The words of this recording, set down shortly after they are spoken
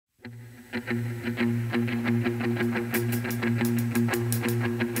Through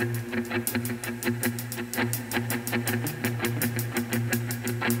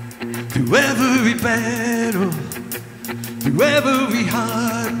every battle, through every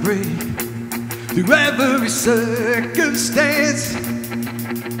heartbreak, through every circumstance,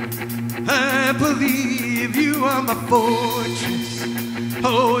 I believe you are my fortress.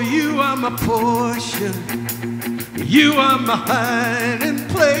 Oh, you are my portion. You are my hiding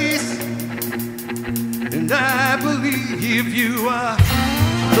place. And I believe you are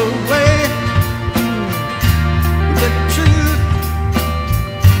the way, the truth,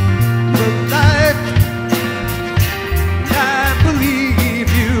 the life. And I believe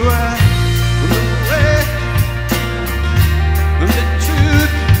you are the way, the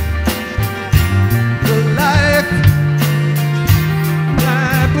truth, the life. And I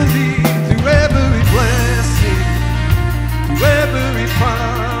believe through every blessing, through every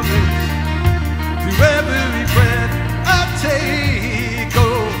promise, through every breath I take,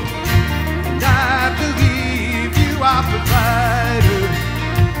 oh, and I believe you are provider,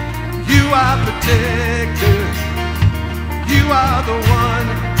 you are protector, you are the one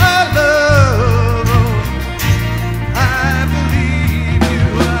I love, oh, I believe you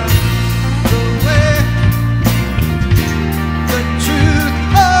are the way, the truth,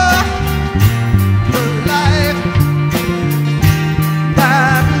 oh, the life. I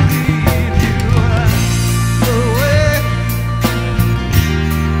believe you are the way,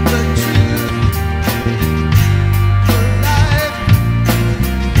 the truth, the life.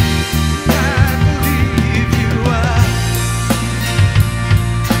 I believe you are.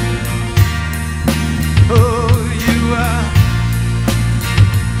 Oh, you are.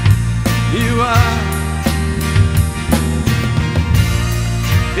 You are.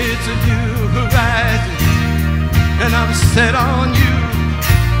 It's a new horizon, and I'm set on you.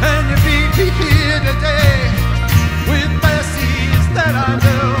 And you meet me here today with mercies that I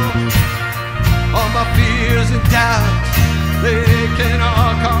know. All my fears and doubts, they can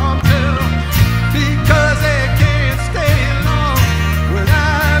all come true, because they can't stay long when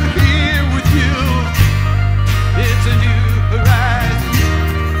I'm here with you. It's a new horizon,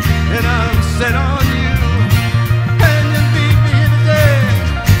 and I'm set on you. And you meet me here today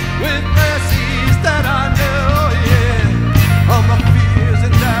with mercies that I know, yeah. All my fears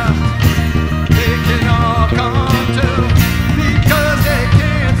and doubts, they can all come true, because they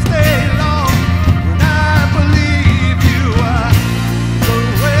can't stay long when I believe you are the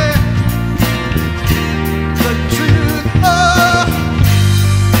way, the truth, oh,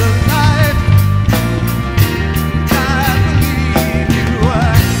 the life. I believe you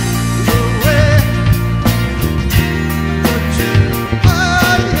are the way, the truth,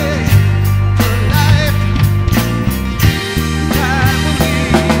 oh yeah, the life. I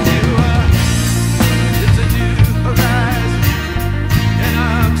believe you are. It's a new horizon, and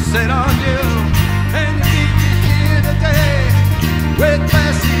I'm set on you. And you meet me here today with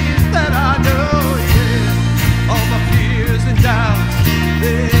mercies that I know, yeah. All my fears and doubts,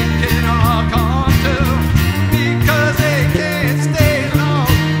 they can all come true, because they can't stay long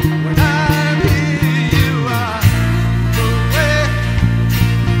when I'm here. You are the way,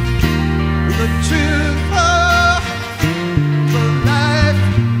 the truth, oh, the life.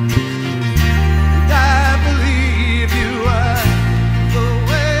 And I believe you are the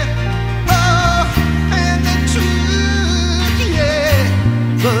way, oh, and the truth, yeah,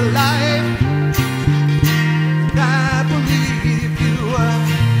 the life. And I believe you are.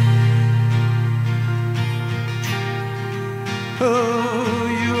 Oh,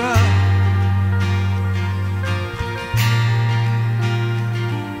 you are.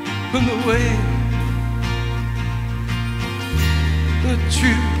 And the way, the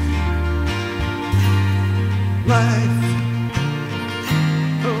truth, life.